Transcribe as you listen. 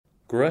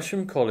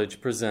Gresham College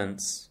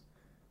presents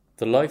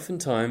The Life and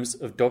Times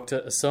of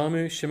Dr.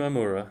 Osamu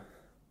Shimomura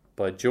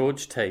by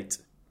George Tate.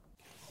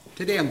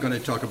 Today I'm going to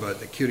talk about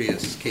the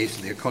curious case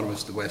of the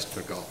economist the West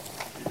forgot,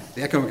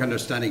 the economic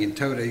understanding and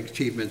towering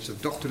achievements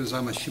of Dr.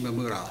 Osamu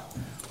Shimomura,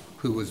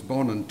 who was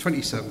born on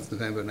 27th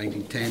November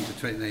 1910 to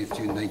 29th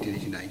June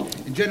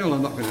 1989. In general,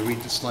 I'm not going to read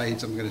the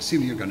slides. I'm going to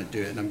assume you're going to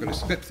do it, and I'm going to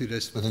skip through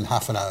this within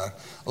half an hour,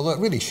 although it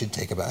really should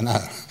take about an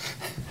hour.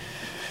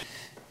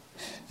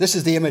 This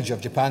is the image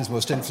of Japan's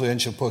most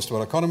influential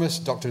post-war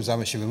economist, Dr.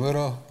 Osamu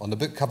Shimomura. On the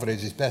book cover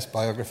is his best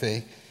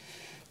biography,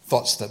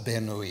 Thoughts That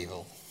Bear No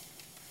Evil.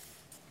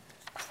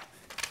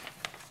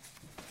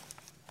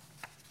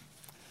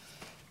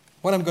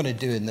 What I'm going to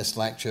do in this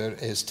lecture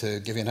is to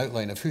give you an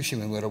outline of who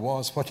Shimomura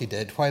was, what he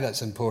did, why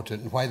that's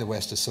important, and why the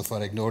West has so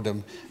far ignored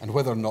him, and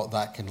whether or not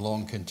that can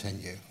long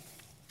continue.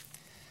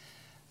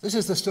 This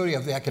is the story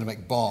of the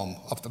economic bomb,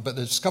 about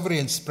the discovery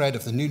and spread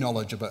of the new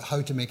knowledge about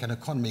how to make an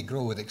economy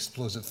grow with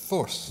explosive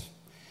force.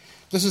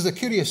 This is the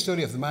curious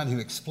story of the man who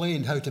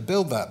explained how to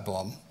build that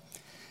bomb,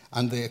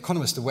 and the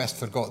economist the West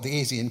forgot, the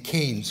Asian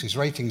Keynes, whose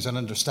writings and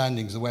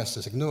understandings the West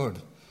has ignored.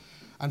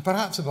 And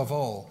perhaps above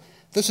all,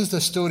 this is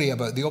the story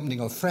about the opening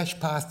of a fresh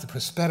path to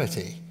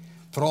prosperity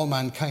for all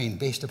mankind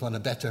based upon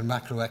a better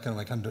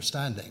macroeconomic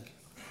understanding.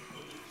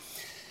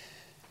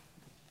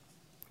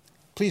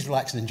 Please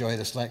relax and enjoy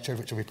this lecture,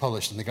 which will be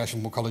published on the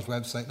Gresham College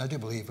website, and I do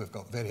believe we've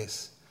got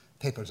various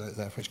papers out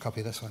there which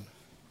copy this one.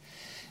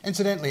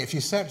 Incidentally, if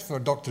you search for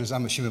Dr.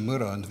 Osamu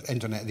Shimomura on the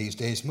internet these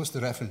days, most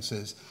of the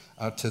references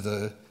are to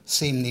the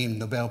same-named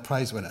Nobel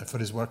Prize winner for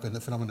his work on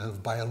the phenomenon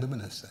of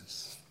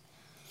bioluminescence.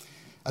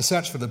 A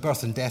search for the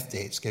birth and death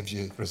dates gives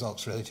you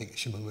results relating to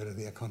Shimomura,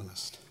 the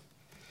economist.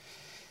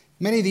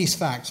 Many of these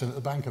facts are at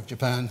the Bank of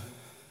Japan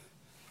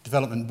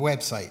Development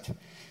website,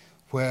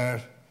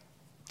 where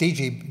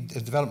DG,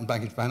 the Development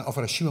Bank of Japan,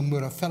 offer a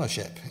Shimomura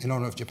Fellowship in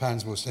honour of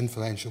Japan's most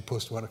influential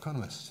post-war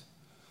economist.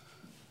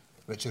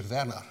 Richard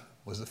Werner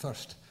was the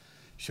first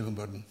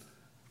Shimomura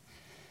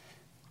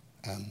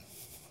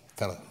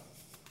fellow.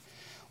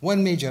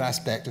 One major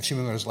aspect of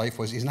Shimomura's life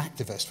was he's an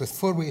activist with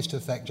 4 ways to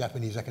affect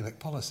Japanese economic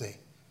policy.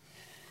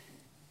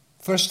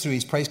 First, through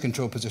his price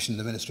control position in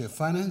the Ministry of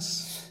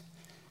Finance.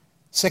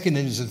 Second,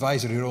 in his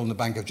advisory role in the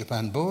Bank of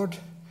Japan board.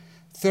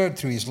 Third,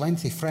 through his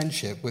lengthy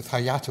friendship with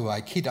Hayato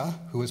Aikida,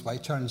 who was by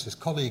turns his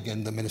colleague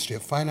in the Ministry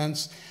of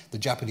Finance, the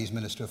Japanese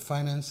Minister of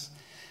Finance,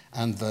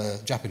 and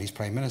the Japanese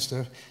Prime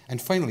Minister.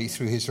 And finally,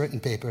 through his written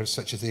papers,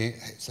 such as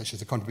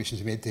the contributions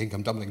he made to the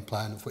Income Doubling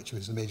Plan, of which he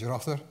was the major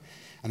author,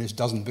 and his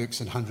dozen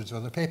books and hundreds of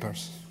other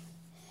papers.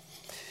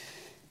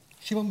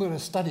 Shimomura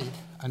studied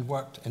and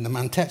worked in the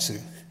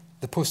Mantetsu.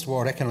 The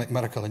post-war economic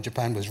miracle in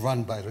Japan was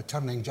run by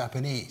returning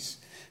Japanese,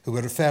 who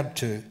were referred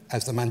to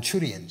as the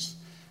Manchurians,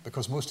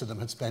 because most of them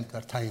had spent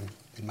their time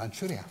in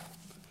Manchuria.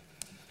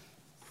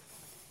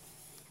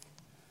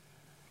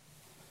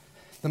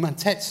 The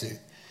Mantetsu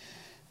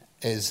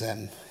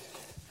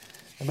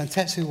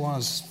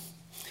was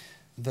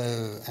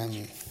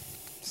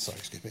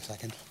excuse me a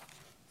second.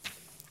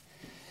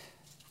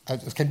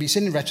 It can be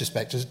seen in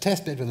retrospect as a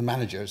test bed where the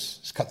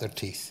managers cut their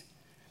teeth.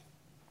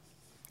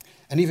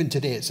 And even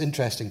today, it's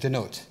interesting to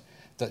note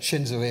that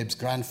Shinzo Abe's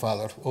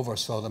grandfather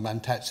oversaw the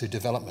Mantetsu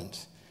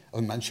development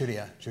of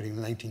Manchuria during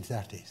the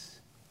 1930s.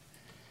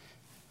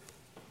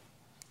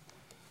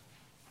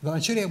 The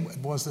Manchuria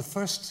was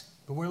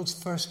the world's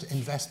first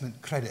investment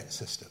credit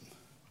system,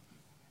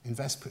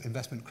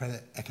 investment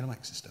credit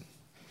economic system.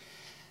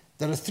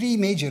 There are 3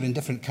 major and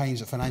different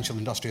kinds of financial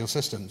industrial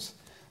systems.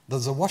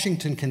 There's the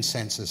Washington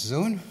Consensus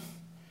Zone,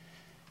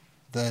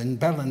 the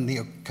Berlin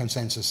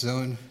Neo-Consensus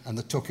Zone, and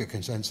the Tokyo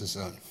Consensus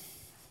Zone.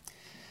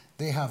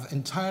 They have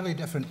entirely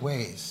different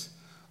ways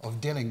of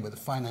dealing with the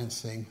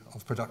financing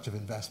of productive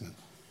investment.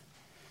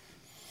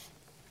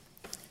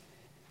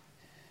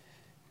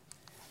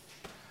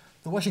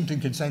 The Washington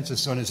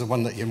Consensus Zone is the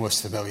one that you're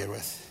most familiar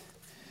with.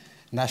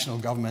 National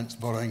governments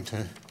borrowing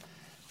to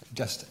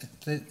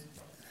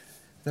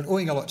they're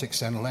owing a lot to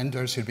external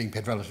lenders who are being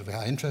paid relatively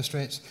high interest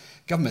rates,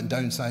 government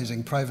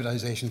downsizing,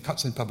 privatization,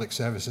 cuts in public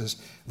services,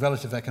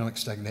 relative economic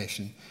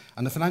stagnation,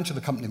 and the financial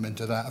accompaniment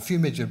of that, a few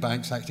major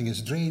banks acting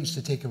as drains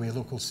to take away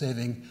local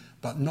saving,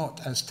 but not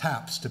as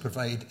taps to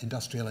provide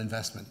industrial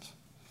investment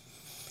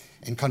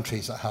in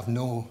countries that have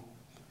no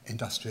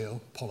industrial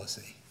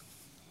policy.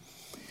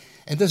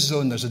 In this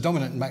zone, there's a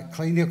dominant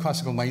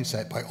neoclassical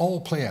mindset by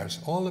all players,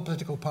 all the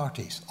political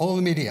parties, all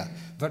the media,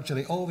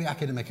 virtually all the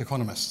academic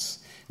economists,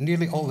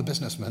 nearly all the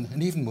businessmen,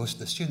 and even most of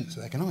the students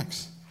of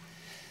economics.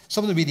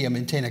 Some of the media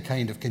maintain a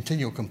kind of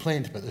continual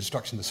complaint about the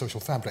destruction of the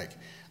social fabric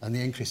and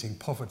the increasing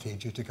poverty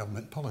due to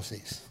government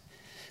policies.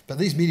 But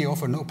these media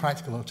offer no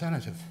practical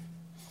alternative.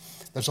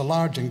 There's a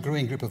large and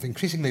growing group of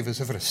increasingly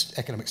vociferous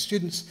economic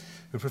students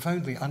who are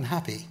profoundly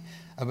unhappy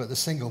about the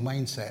single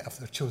mindset of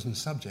their chosen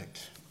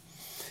subject.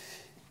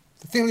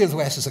 The failure of the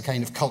West is a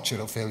kind of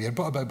cultural failure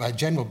brought about by a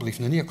general belief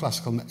in the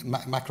neoclassical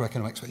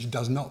macroeconomics which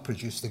does not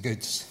produce the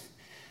goods.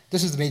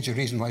 This is the major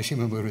reason why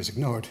Shimomura is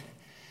ignored.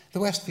 The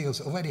West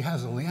feels it already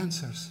has all the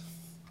answers.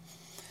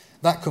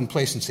 That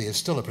complacency is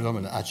still a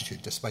predominant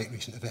attitude despite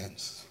recent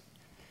events.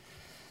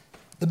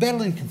 The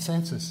Berlin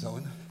Consensus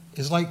Zone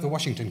is like the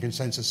Washington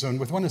Consensus Zone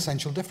with one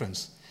essential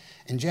difference.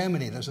 In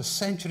Germany, there's a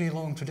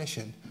century-long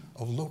tradition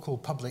of local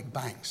public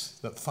banks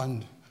that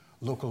fund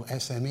local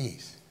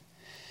SMEs.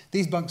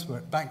 These banks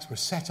were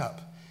set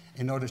up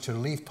in order to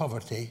relieve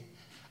poverty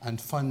and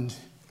fund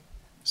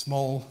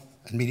small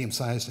and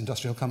medium-sized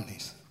industrial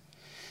companies.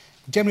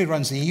 Germany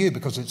runs the EU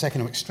because of its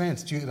economic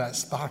strength due to that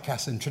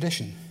Sparkassen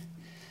tradition.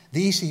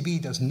 The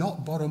ECB does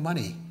not borrow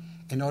money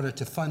in order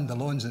to fund the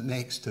loans it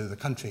makes to the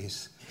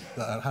countries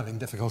that are having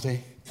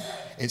difficulty.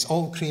 It's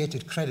all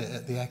created credit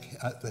at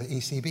the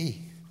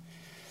ECB.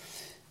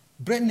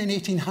 Britain in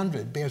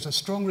 1800 bears a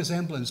strong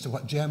resemblance to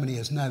what Germany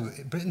is now.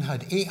 Britain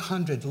had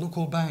 800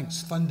 local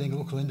banks funding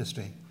local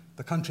industry,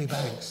 the country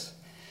banks.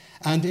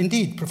 And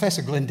indeed,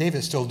 Professor Glyn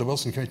Davis told the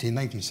Wilson Committee in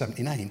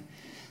 1979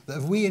 that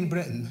if we in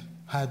Britain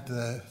had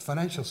the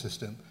financial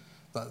system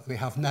that we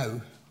have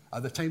now,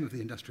 at the time of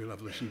the Industrial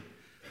Revolution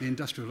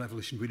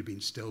would have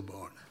been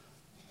stillborn.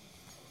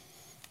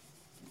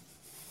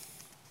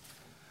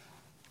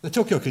 The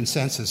Tokyo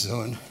Consensus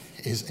Zone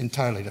is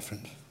entirely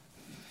different.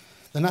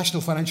 The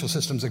national financial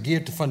systems are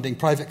geared to funding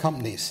private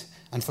companies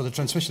and for the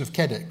transmission of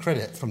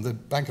credit from the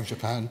Bank of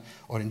Japan,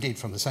 or indeed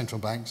from the central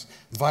banks,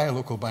 via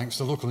local banks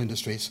to local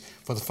industries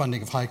for the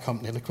funding of high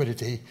company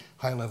liquidity,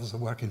 high levels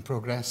of work in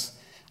progress,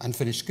 and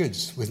finished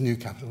goods with new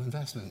capital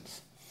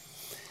investments.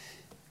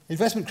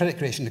 Investment credit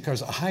creation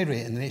occurs at a high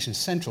rate in the nation's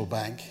central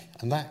bank,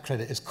 and that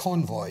credit is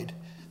convoyed,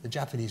 the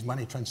Japanese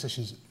money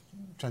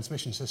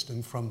transmission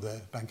system from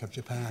the Bank of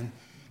Japan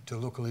to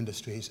local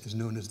industries is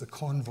known as the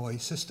convoy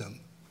system,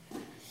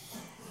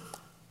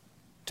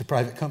 to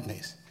private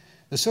companies.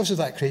 The source of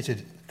that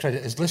created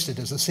credit is listed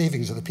as the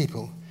savings of the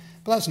people,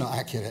 but that's not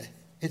accurate.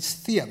 It's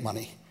fiat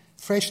money,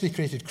 freshly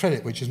created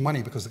credit, which is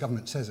money because the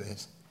government says it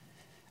is.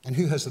 And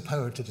who has the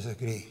power to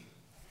disagree?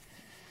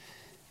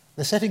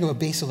 The setting of a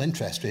basal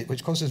interest rate,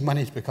 which causes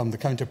money to become the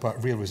counterpart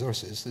of real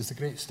resources, is the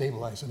great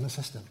stabilizer in the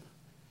system.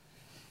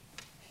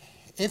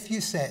 If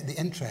you set the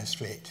interest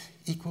rate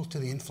equal to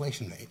the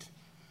inflation rate,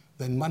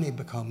 then money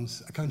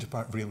becomes a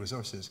counterpart of real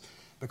resources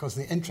because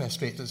the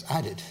interest rate that's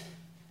added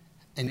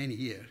in any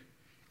year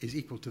is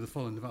equal to the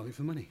fall in the value of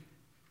the money.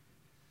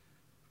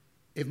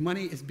 If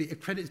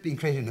credit is being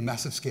created on a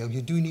massive scale,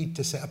 you do need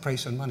to set a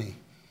price on money.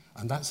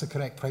 And that's the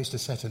correct price to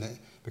set on it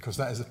because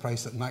that is the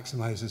price that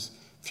maximizes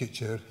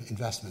future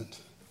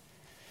investment.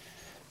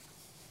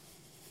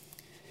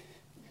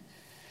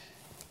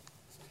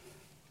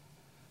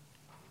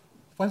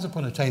 Once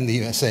upon a time in the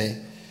USA,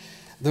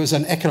 there was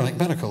an economic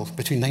miracle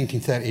between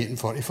 1938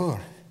 and 1944.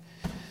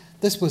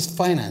 This was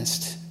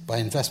financed by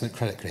investment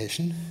credit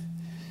creation.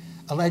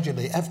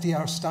 Allegedly,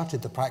 FDR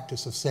started the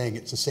practice of saying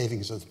it's the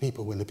savings of the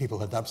people when the people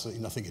had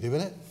absolutely nothing to do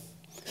with it.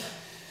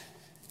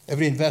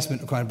 Every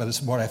investment required by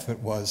this war effort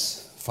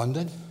was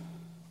funded.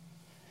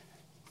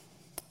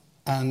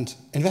 And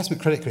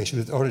investment credit creation,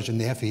 with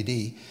origin in the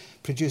FED,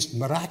 produced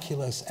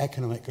miraculous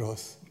economic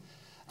growth.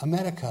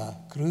 America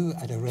grew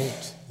at a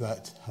rate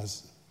that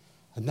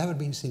had never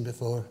been seen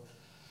before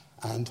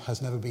and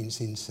has never been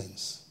seen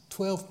since.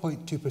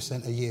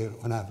 12.2% a year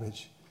on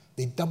average.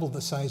 They doubled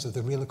the size of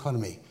the real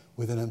economy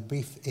within a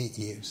brief 6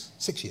 years,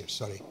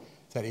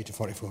 38 to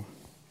 44.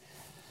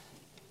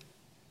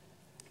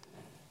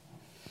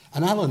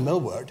 And Alan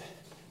Milward,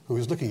 who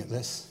was looking at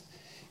this,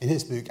 in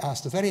his book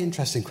asked a very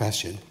interesting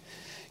question.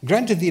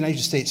 Granted the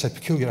United States had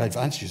peculiar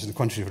advantages in the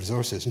quantity of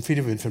resources and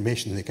freedom of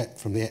information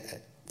from the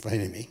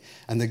enemy,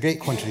 and the great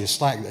quantity of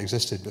slack that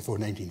existed before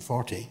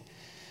 1940,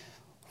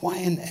 why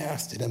on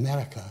earth did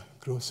America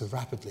grow so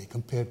rapidly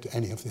compared to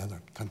any of the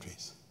other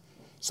countries?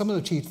 Some of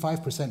them achieved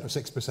 5% or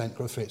 6%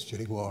 growth rates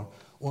during war.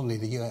 Only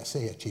the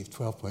USA achieved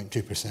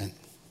 12.2%.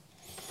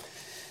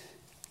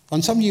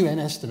 On some UN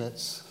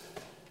estimates,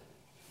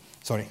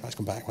 on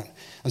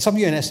some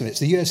UN estimates,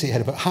 the USA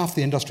had about half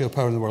the industrial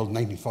power in the world in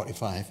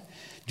 1945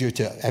 due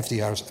to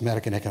FDR's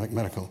American economic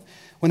miracle.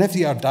 When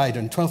FDR died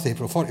on 12th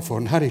April 1944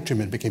 and Harry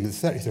Truman became the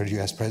 33rd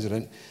US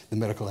president, the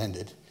miracle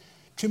ended.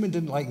 Truman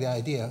didn't like the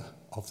idea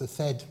of the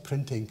Fed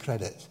printing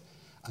credit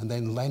and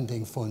then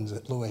lending funds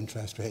at low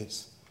interest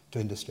rates to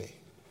industry.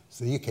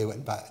 So the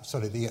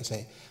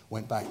USA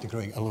went back to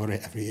growing at a low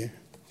rate every year.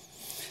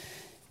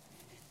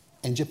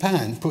 In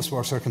Japan,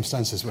 post-war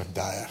circumstances were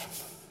dire.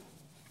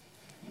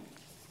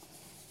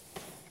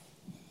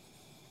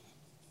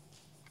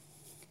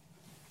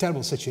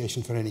 Terrible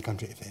situation for any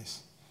country to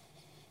face.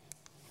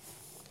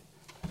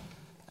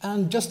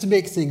 And just to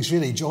make things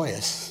really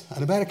joyous,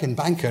 an American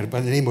banker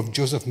by the name of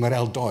Joseph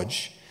Morell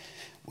Dodge,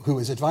 who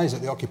was advisor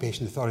at the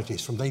occupation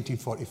authorities from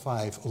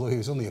 1945, although he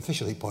was only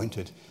officially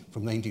appointed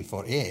from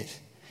 1948,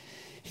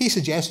 he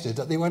suggested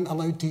that they weren't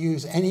allowed to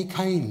use any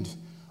kind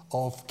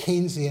of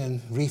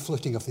Keynesian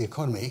refloating of the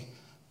economy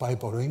by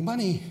borrowing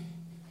money.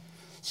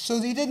 So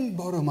they didn't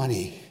borrow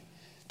money.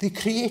 They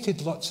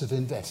created lots of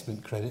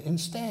investment credit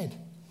instead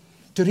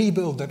to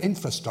rebuild their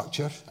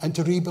infrastructure and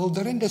to rebuild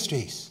their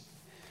industries.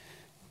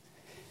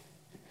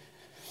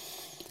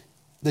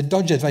 The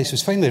Dodge advice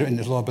was finally written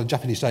into law by the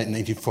Japanese Diet in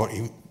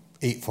 1940,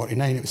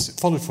 849. It was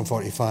followed from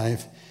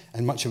 45,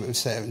 and much of it was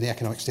set out in the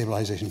Economic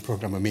Stabilisation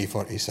Programme of May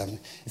 47.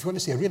 If you want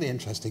to see a really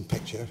interesting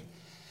picture,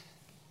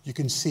 you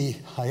can see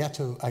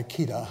Hayato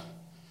Akira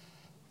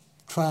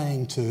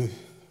trying to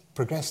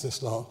progress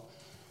this law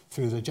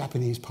through the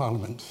Japanese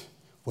parliament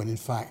when in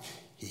fact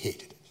he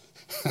hated it.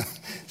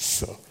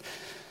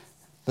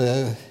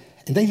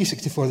 In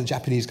 1964, the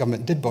Japanese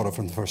government did borrow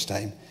for the first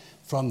time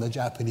from the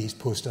Japanese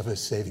Post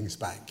Office Savings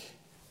Bank.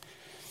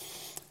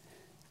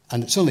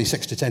 And it's only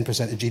 6 to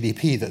 10% of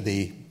GDP that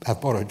they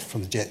have borrowed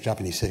from the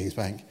Japanese Savings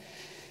Bank,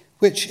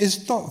 which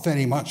is not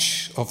very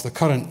much of the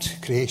current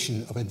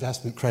creation of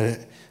investment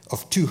credit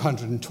of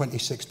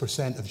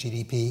 226% of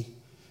GDP,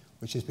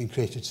 which has been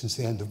created since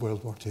the end of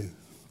World War II.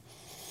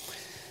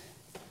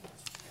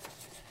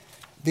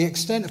 The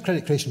extent of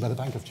credit creation by the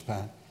Bank of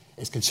Japan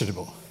is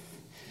considerable.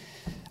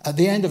 At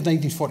the end of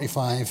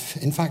 1945,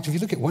 in fact, if you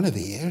look at one of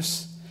the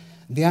years,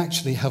 they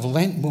actually have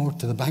lent more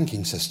to the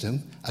banking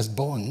system as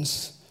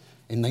bonds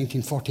in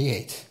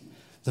 1948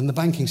 than the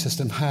banking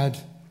system had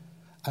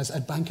as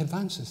bank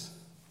advances.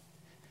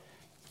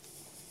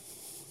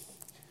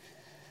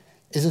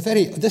 This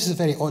is a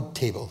very odd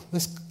table.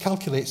 This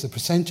calculates the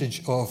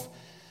percentage of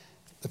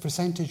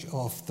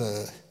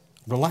the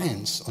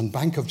reliance on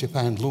Bank of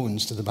Japan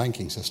loans to the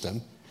banking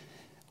system.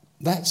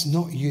 That's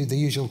not the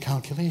usual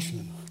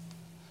calculation.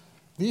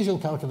 The usual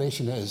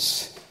calculation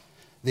is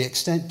the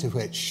extent to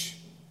which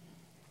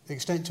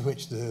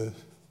the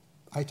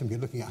item you're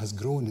looking at has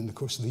grown in the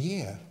course of the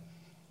year.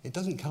 It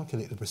doesn't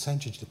calculate the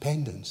percentage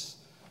dependence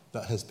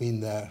that has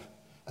been there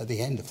at the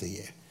end of the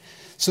year.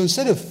 So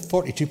instead of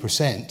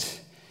 42%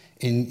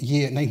 in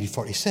year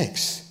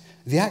 1946,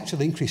 the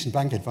actual increase in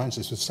bank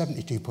advances was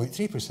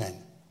 72.3%.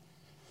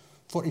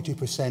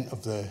 42%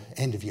 of the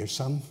end of year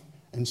sum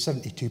and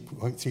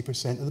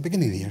 72.3% of the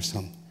beginning of the year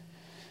sum.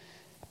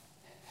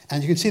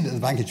 And you can see that the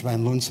Bank of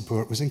Japan loan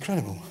support was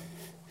incredible.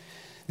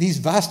 These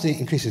vast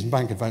increases in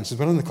bank advances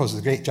were only the cause of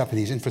the great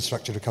Japanese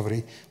infrastructure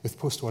recovery with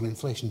post-war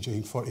inflation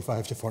during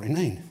 45 to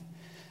 49.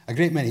 A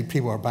great many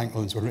pre-war bank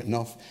loans were written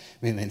off,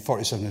 mainly in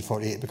 47 and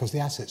 48, because the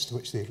assets to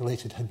which they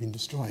related had been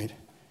destroyed.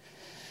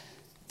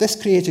 This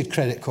created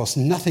credit cost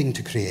nothing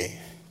to create.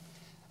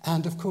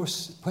 And of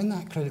course, when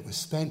that credit was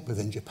spent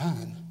within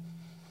Japan,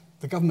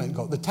 the government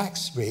got the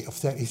tax rate of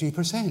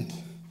 33%.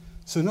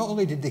 So not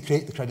only did they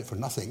create the credit for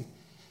nothing,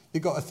 they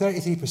got a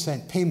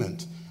 33%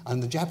 payment,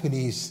 and the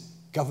Japanese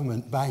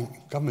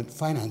government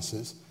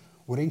finances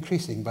were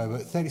increasing by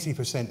about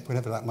 33%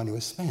 whenever that money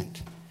was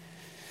spent.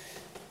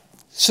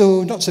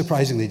 So, not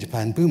surprisingly,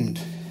 Japan boomed.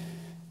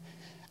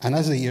 And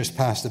as the years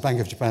passed, the Bank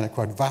of Japan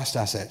acquired vast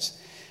assets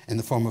in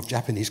the form of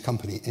Japanese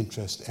company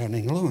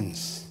interest-earning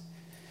loans.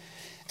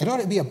 In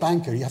order to be a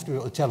banker, you have to be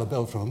able to tell a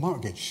bill from a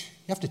mortgage.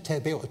 You have to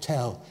be able to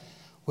tell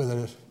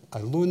whether a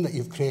loan that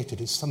you've created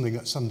is something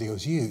that somebody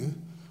owes you,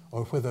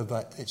 or whether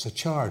that it's a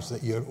charge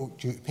that you're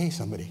due to pay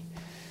somebody.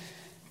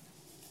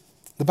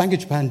 The Bank of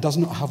Japan does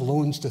not have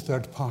loans to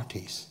third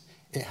parties.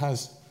 It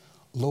has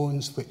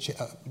loans which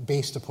are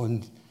based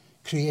upon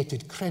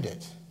created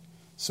credit.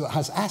 So it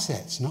has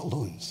assets, not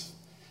loans.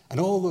 And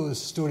all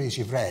those stories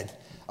you've read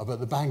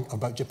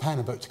about Japan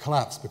about to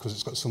collapse because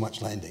it's got so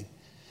much lending,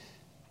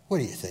 what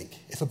do you think?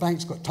 If a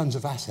bank's got tons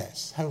of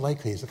assets, how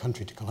likely is the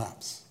country to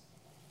collapse?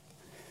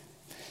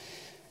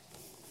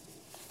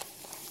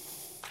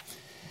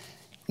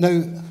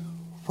 Now,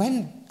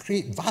 when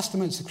vast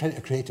amounts of credit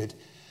are created,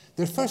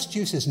 their first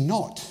use is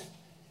not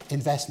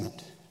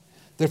investment.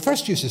 Their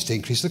first use is to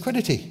increase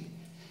liquidity.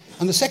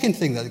 And the second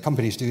thing that the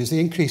companies do is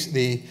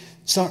they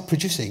start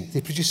producing.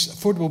 They produce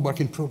affordable work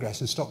in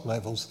progress and stock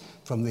levels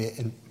from the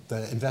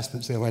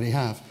investments they already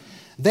have.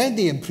 Then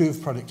they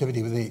improve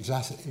productivity with the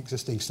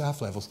existing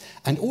staff levels.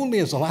 And only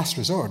as a last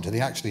resort do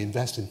they actually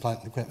invest in plant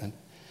and equipment.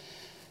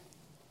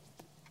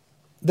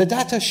 The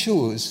data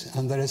shows,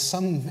 and there is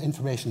some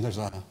information, there's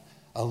a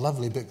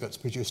lovely book that's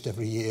produced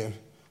every year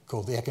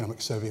called The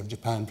Economic Survey of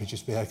Japan,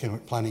 produced by the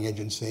Economic Planning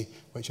Agency,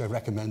 which I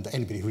recommend that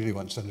anybody who really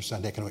wants to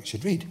understand economics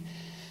should read.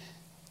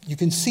 You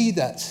can see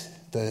that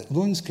the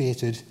loans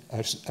created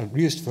are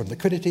used for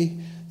liquidity,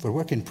 for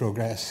work in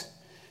progress,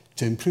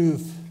 to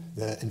improve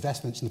the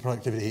investments and the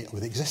productivity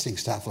with existing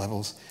staff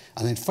levels,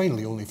 and then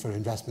finally only for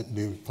investment in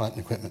new plant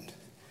and equipment.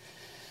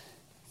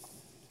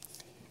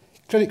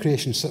 Credit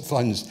creation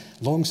funds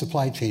long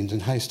supply chains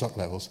and high stock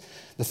levels.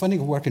 The funding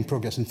of work in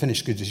progress and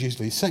finished goods is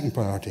usually second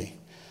priority.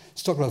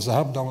 Stock levels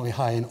are abnormally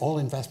high in all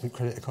investment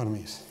credit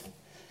economies.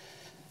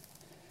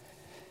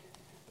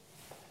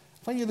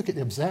 When you look at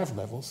the observed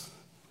levels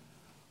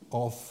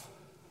of...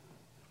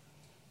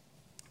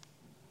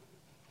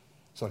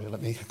 Sorry,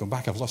 let me go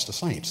back. I've lost a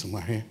slide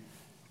somewhere here.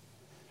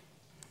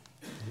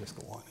 I'll just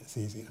go on, it's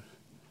easier.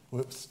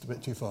 Whoops, a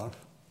bit too far.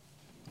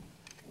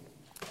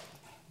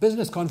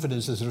 Business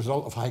confidence is a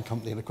result of high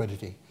company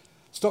liquidity.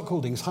 Stock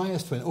holdings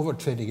highest when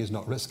over-trading is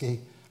not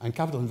risky, and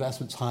capital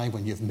investments high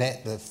when you've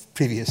met the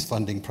previous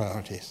funding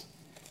priorities.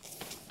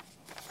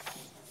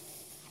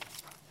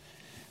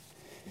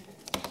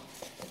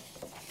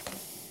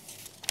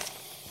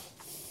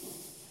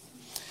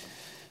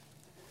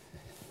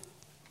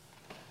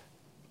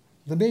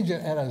 the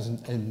major errors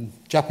in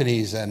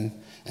Japanese in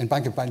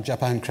Bank of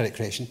Japan credit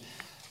creation,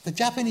 the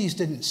Japanese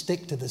didn't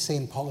stick to the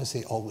same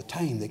policy all the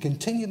time. They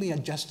continually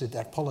adjusted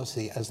their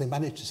policy as they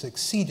managed to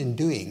succeed in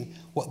doing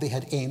what they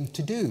had aimed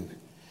to do.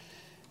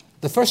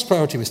 The first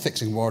priority was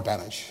fixing war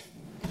damage.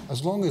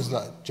 As long as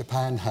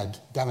Japan had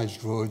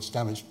damaged roads,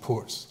 damaged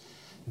ports,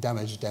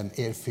 damaged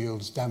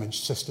airfields,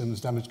 damaged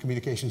systems, damaged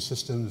communication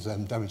systems,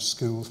 damaged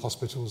schools,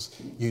 hospitals,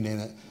 you name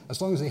it.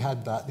 As long as they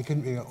had that, they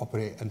couldn't really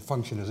operate and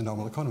function as a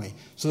normal economy.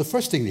 So the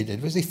first thing they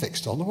did was they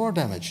fixed all the war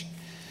damage.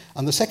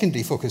 And the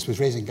secondary focus was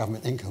raising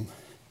government income.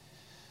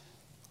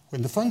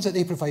 When the funds that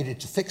they provided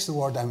to fix the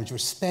war damage were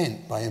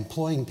spent by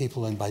employing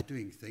people and by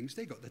doing things,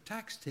 they got the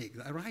tax take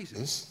that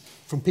arises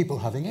from people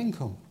having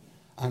income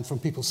and from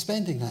people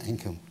spending that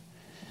income.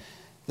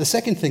 The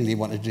second thing they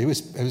wanted to do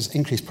was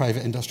increase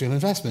private industrial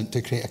investment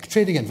to create a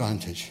trading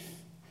advantage.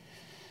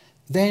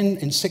 Then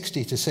in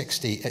 60 to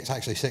 60, it's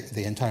actually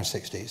the entire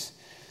 60s,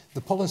 the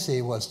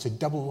policy was to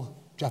double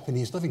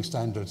Japanese living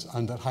standards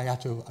under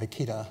Hayato,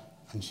 Ikeda,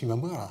 and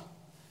Shimamura.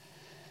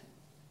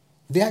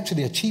 They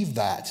actually achieved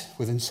that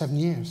within 7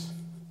 years.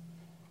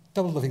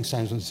 Double living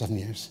standards within 7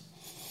 years.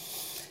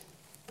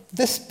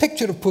 This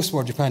picture of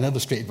post-war Japan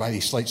illustrated by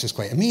these slides is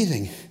quite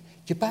amazing.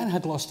 Japan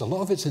had lost a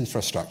lot of its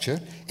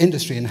infrastructure,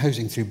 industry and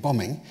housing through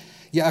bombing,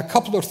 yet a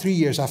couple or 3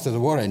 years after the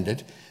war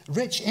ended,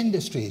 rich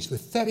industries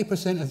with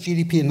 30% of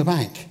GDP in the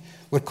bank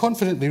were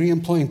confidently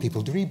re-employing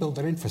people to rebuild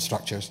their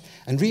infrastructures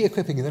and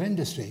re-equipping their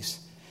industries,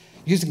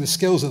 using the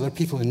skills of their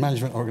people in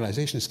management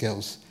organisation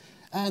skills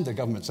and the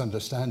government's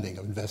understanding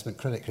of investment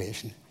credit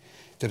creation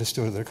to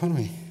restore their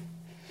economy.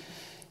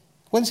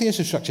 Once the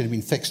infrastructure had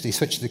been fixed, they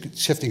switched to the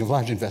shifting of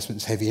large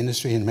investments, heavy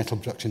industry and metal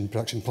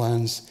production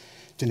plans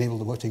to enable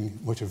the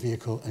motor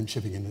vehicle and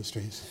shipping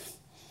industries.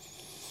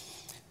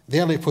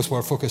 The early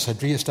post-war focus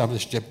had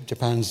re-established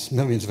Japan's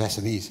millions of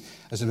SMEs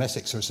as a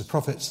domestic source of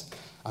profits,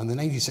 and the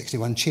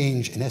 1961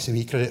 change in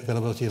SME credit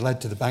availability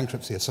led to the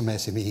bankruptcy of some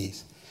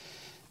SMEs.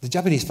 The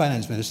Japanese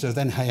finance minister,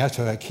 then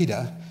Hayato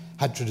Ikeda,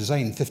 had to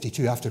resign in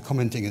 1952 after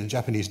commenting in the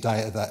Japanese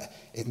Diet that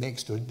it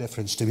makes no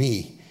difference to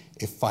me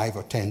if 5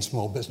 or 10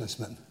 small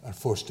businessmen are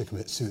forced to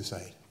commit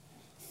suicide.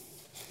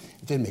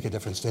 It didn't make a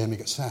difference to him, he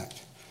got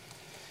sacked.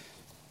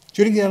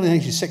 During the early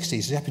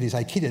 1960s, the Japanese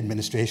Ikeda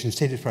administration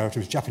stated priority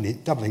was Japanese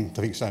doubling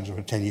living standards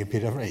over a 10-year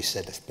period. I've already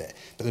said this bit,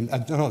 but the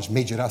acknowledged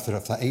major author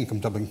of that income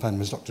doubling plan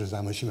was Dr.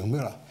 Osamu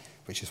Shimamura,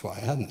 which is what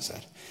I hadn't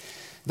said.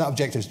 That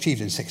objective was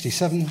achieved in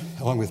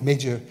 1967, along with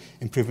major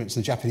improvements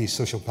in the Japanese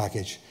social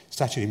package,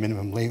 statutory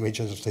minimum wage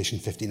legislation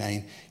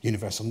 59,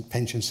 universal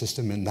pension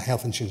system and the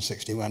health insurance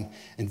 61,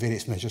 and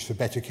various measures for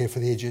better care for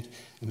the aged,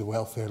 and the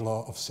welfare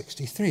law of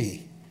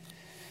 63.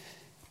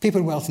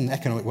 Paper wealth and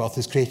economic wealth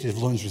is created if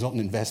loans result in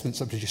investments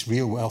that produce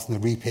real wealth and are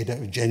repaid out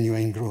of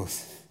genuine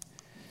growth.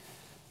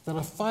 There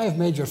are 5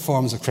 major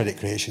forms of credit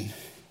creation.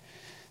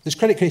 There's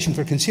credit creation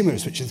for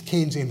consumers, which is the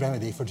Keynesian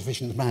remedy for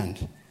deficient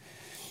demand.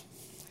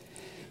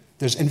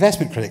 There's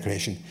investment credit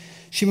creation,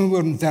 Shimamura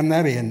and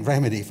Wernerian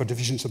remedy for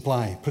deficient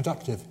supply,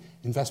 productive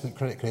investment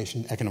credit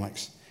creation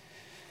economics.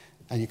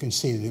 And you can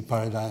see the new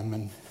paradigm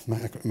in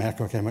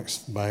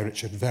macroeconomics by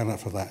Richard Werner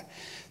for that.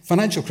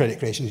 Financial credit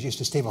creation is used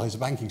to stabilise the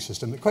banking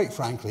system, but quite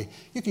frankly,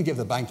 you can give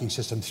the banking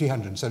system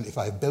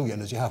 $375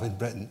 billion, as you have in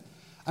Britain,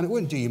 and it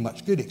wouldn't do you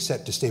much good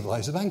except to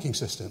stabilise the banking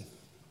system.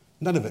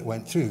 None of it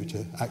went through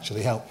to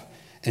actually help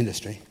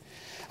industry.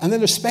 And then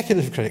there's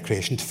speculative credit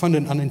creation to fund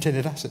an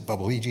unintended asset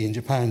bubble, e.g. in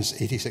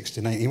Japan's 86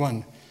 to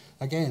 91.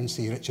 Again,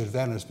 see Richard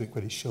Werner's book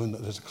where he's shown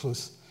that there's a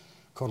close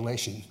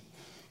correlation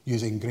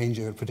using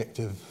Granger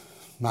predictive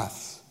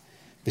maths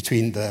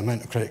between the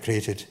amount of credit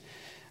created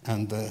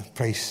and the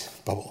price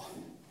bubble.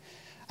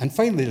 And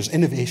finally, there's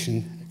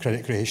innovation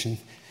credit creation,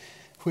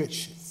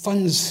 which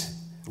funds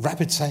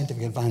rapid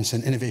scientific advance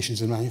and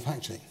innovations in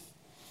manufacturing.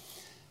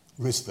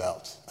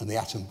 Roosevelt and the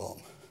atom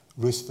bomb.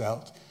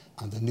 Roosevelt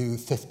and the new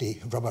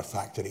 50 rubber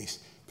factories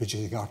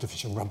producing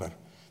artificial rubber.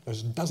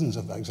 There's dozens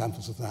of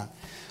examples of that.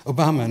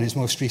 Obama and his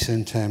most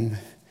recent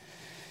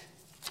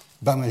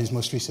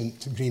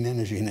green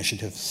energy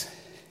initiatives.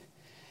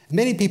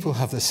 Many people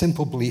have the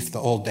simple belief that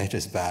all debt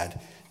is bad,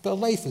 but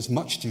life is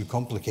much too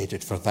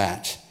complicated for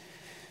that.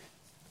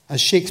 As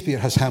Shakespeare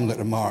has Hamlet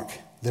remark,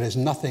 there is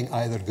nothing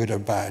either good or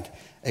bad,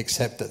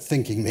 except that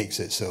thinking makes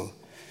it so.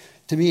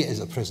 To me, it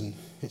is a prison.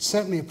 It's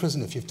certainly a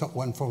prison if you've taught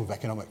one form of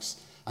economics,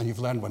 and you've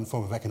learned one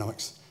form of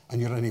economics, and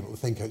you're unable to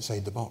think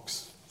outside the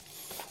box.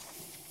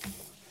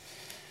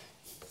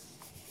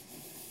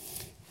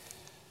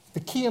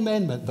 The key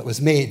amendment that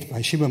was made by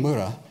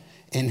Shimamura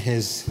in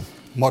his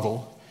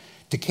model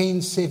to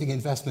Keynes' saving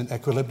investment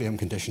equilibrium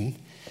condition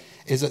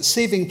is that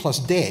saving plus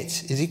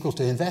debt is equal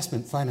to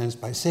investment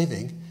financed by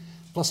saving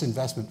plus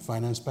investment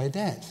financed by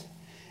debt.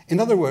 In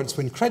other words,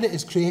 when credit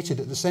is created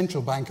at the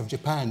Central Bank of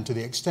Japan to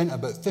the extent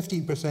about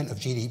 15% of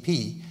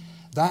GDP,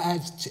 that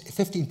adds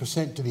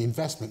 15% to the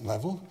investment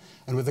level,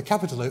 and with the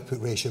capital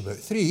output ratio about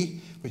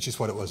 3, which is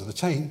what it was at the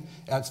time,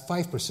 it adds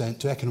 5%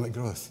 to economic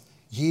growth,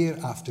 year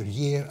after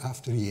year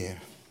after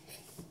year.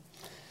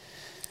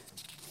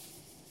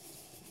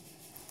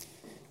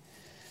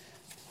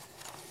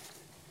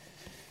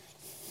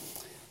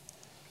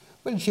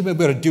 What did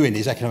Shimamura do in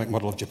his economic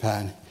model of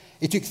Japan?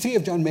 He took 3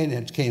 of John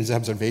Maynard Keynes'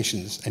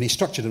 observations and he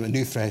structured them in a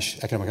new, fresh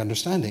economic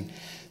understanding.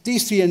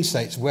 These 3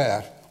 insights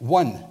were,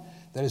 1,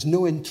 there is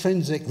no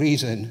intrinsic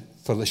reason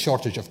for the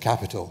shortage of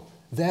capital.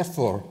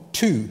 Therefore,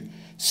 2,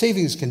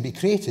 savings can be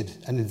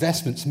created and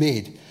investments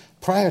made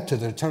prior to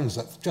the returns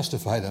that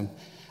justify them.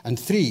 And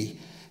 3,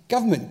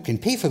 government can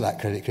pay for that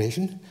credit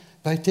creation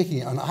by taking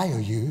it on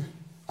IOU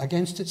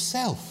against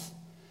itself.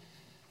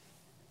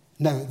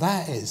 Now,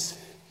 that is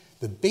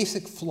the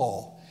basic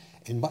flaw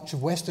in much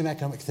of Western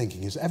economic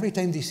thinking, is every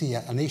time they see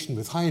a nation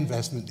with high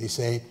investment, they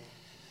say,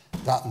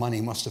 that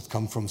money must have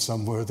come from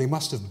somewhere. They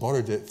must have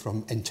borrowed it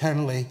from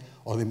internally,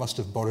 or they must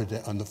have borrowed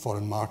it on the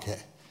foreign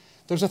market.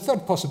 There's a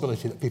third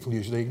possibility that people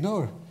usually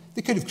ignore.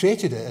 They could have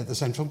created it at the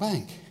central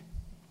bank.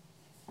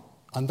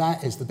 And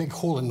that is the big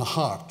hole in the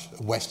heart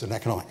of Western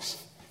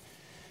economics.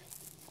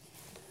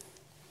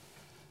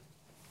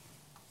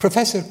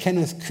 Professor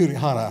Kenneth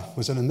Kurihara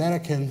was an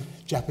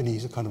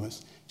American-Japanese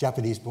economist,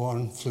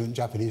 Japanese-born, fluent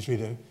Japanese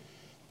reader,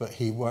 but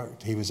he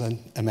was an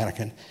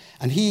American.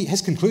 And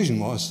his conclusion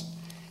was,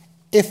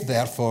 if,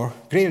 therefore,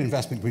 greater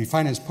investment can be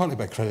financed partly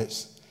by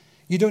credits,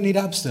 you don't need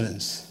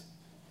abstinence,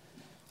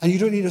 and you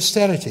don't need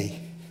austerity.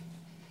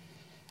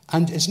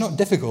 And it's not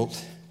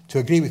difficult to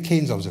agree with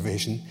Keynes'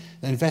 observation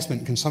that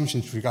investment and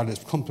consumption should be regarded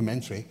as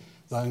complementary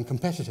rather than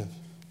competitive.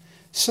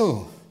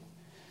 So,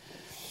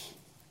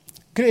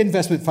 great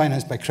investment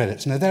financed by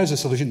credits. Now, there's a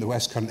solution to the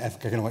West's current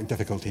economic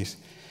difficulties,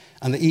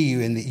 and the EU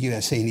and the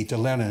USA need to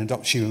learn and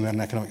adopt Shimamura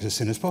economics as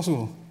soon as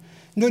possible.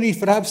 No need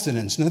for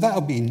abstinence. Now,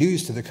 that'll be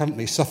news to the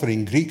currently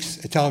suffering Greeks,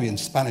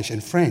 Italians, Spanish,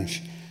 and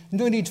French.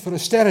 No need for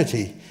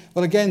austerity.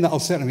 Well, again, that'll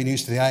certainly be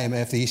news to the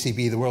IMF, the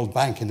ECB, the World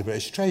Bank, and the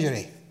British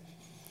Treasury.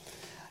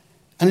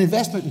 And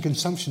investment and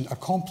consumption are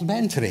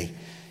complementary.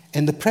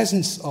 In the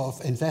presence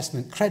of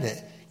investment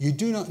credit, you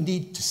do not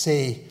need to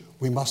say,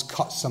 we must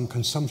cut some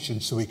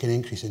consumption so we can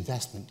increase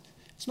investment.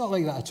 It's not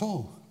like that at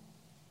all.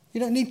 You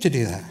don't need to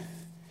do that.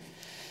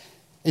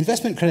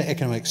 Investment credit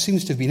economics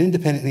seems to have been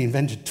independently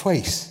invented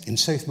twice in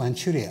South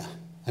Manchuria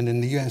and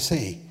in the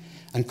USA,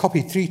 and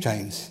copied 3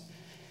 times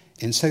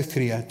in South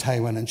Korea,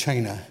 Taiwan, and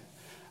China.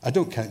 I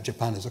don't count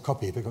Japan as a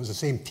copy because it was the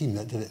same team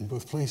that did it in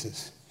both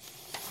places.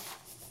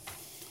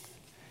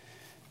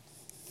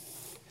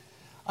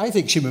 I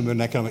think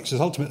Shimamura economics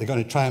is ultimately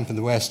going to triumph in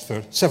the West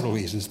for several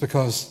reasons,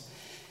 because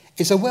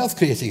it's a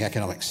wealth-creating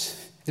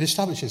economics. It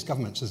establishes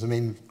governments as the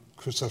main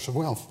source of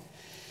wealth.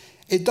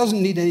 It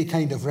doesn't need any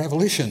kind of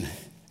revolution.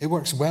 It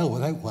works well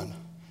without one.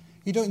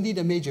 You don't need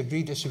a major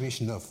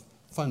redistribution of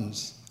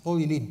funds. All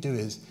you need to do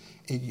is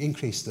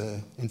increase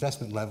the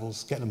investment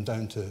levels, get them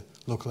down to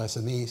local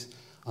SMEs,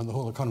 and the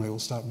whole economy will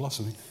start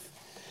blossoming.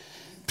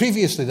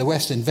 Previously, the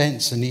West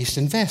invents and the East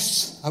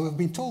invests. I have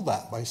been told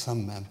that by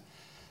some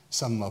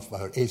of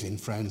our Asian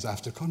friends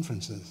after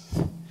conferences.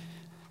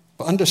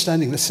 But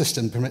understanding the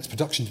system permits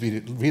production to be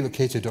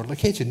relocated or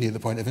located near the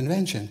point of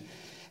invention.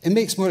 It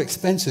makes more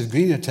expensive,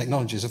 greener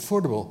technologies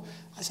affordable.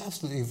 That's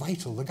absolutely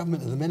vital. The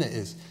government at the minute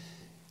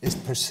is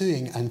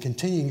pursuing and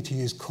continuing to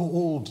use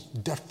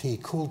old, dirty,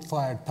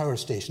 coal-fired power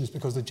stations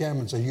because the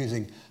Germans are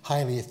using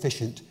highly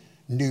efficient,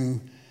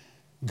 new,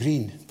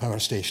 green power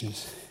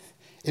stations.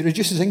 It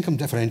reduces income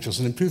differentials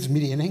and improves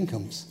median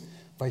incomes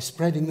by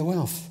spreading the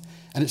wealth.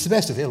 And it's the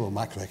best available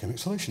macroeconomic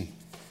solution.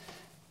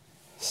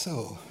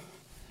 So,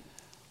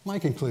 my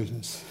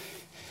conclusions.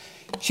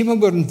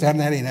 Shimamura and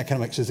Wernerian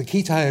economics is the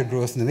key to higher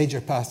growth and the major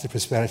path to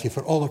prosperity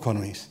for all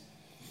economies.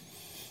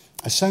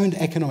 A sound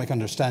economic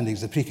understanding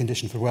is the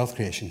precondition for wealth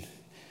creation.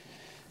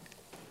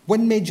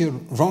 One major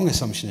wrong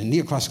assumption in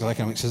neoclassical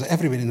economics is that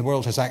everyone in the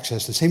world has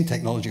access to the same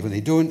technology when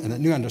they don't, and that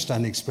new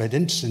understandings spread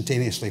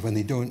instantaneously when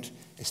they don't,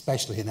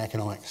 especially in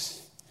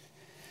economics.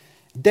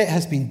 Debt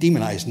has been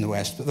demonized in the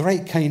West, but the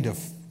right kind of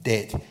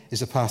debt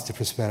is a path to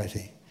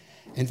prosperity.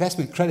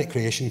 Investment credit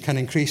creation can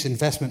increase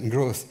investment and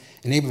growth,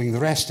 enabling the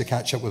rest to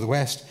catch up with the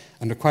West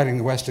and requiring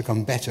the West to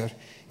become better,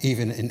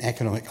 even in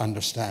economic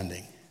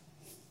understanding.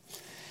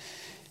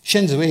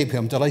 Shinzo Abe, who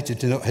I'm delighted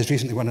to note has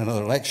recently won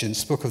another election,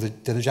 spoke to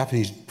the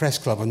Japanese Press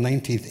Club on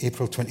 19th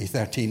April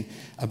 2013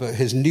 about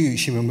his new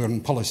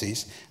Shimamuran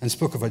policies and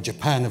spoke of a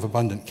Japan of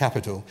abundant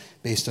capital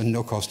based on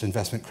no-cost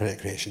investment credit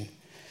creation.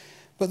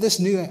 But this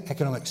new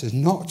economics is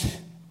not,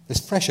 this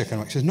fresh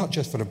economics is not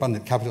just for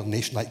abundant capital in a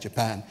nation like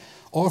Japan,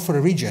 or for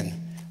a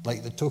region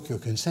like the Tokyo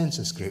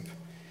Consensus Group.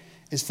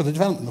 It's for the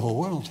development of the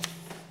whole world.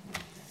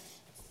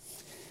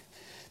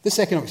 This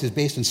economics is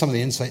based on some of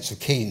the insights of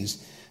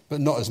Keynes,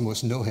 but not as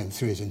most know him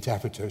through his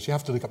interpreters. You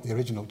have to look up the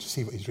original to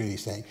see what he's really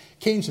saying.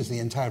 Keynes is the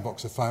entire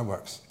box of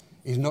fireworks.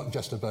 He's not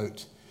just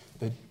about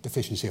the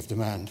deficiency of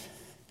demand.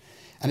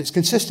 And it's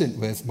consistent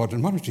with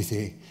modern monetary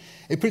theory.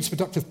 It puts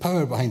productive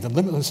power behind the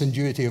limitless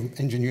ingenuity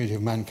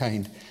of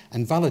mankind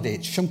and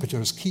validates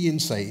Schumpeter's key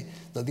insight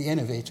that the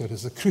innovator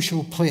is the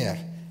crucial player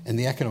in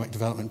the economic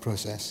development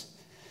process.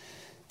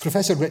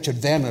 Professor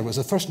Richard Werner was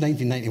the first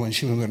 1991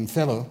 Shimamuran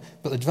Fellow,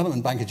 but the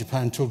Development Bank of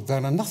Japan told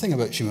Werner nothing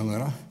about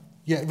Shimamura,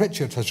 yet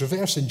Richard has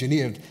reverse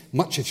engineered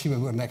much of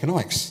Shimamuran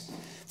economics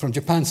from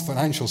Japan's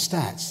financial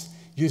stats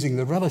using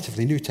the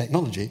relatively new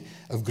technology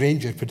of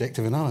Granger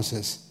predictive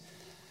analysis.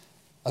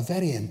 A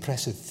very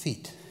impressive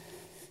feat.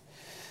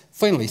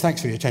 Finally,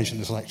 thanks for your attention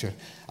to this lecture.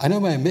 I know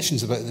my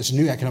omissions about this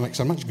new economics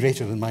are much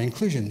greater than my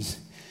inclusions.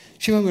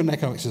 Shimamura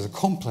economics is a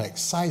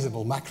complex,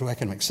 sizable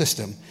macroeconomic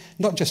system,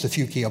 not just a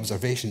few key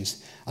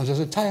observations. And there's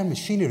an entire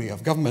machinery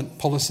of government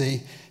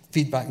policy,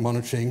 feedback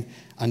monitoring,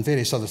 and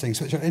various other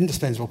things which are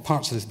indispensable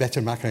parts of this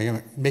better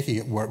macroeconomic, making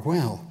it work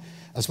well,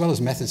 as well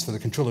as methods for the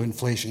control of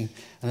inflation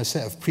and a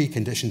set of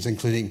preconditions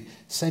including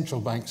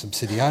central bank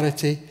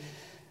subsidiarity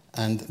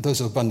and those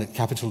of abundant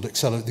capital to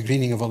accelerate the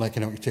greening of all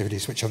economic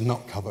activities which I've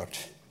not covered.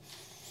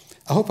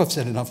 I hope I've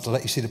said enough to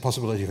let you see the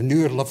possibility of a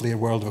newer, lovelier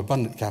world of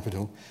abundant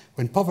capital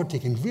when poverty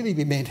can really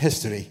be made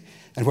history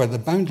and where the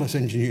boundless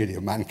ingenuity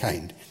of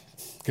mankind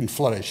can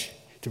flourish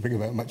to bring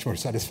about a much more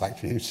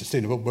satisfactory and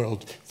sustainable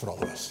world for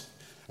all of us.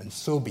 And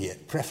so be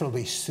it,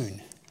 preferably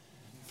soon.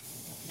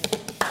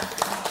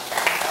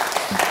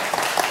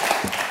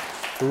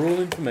 For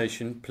all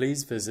information,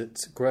 please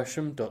visit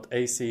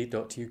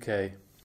gresham.ac.uk.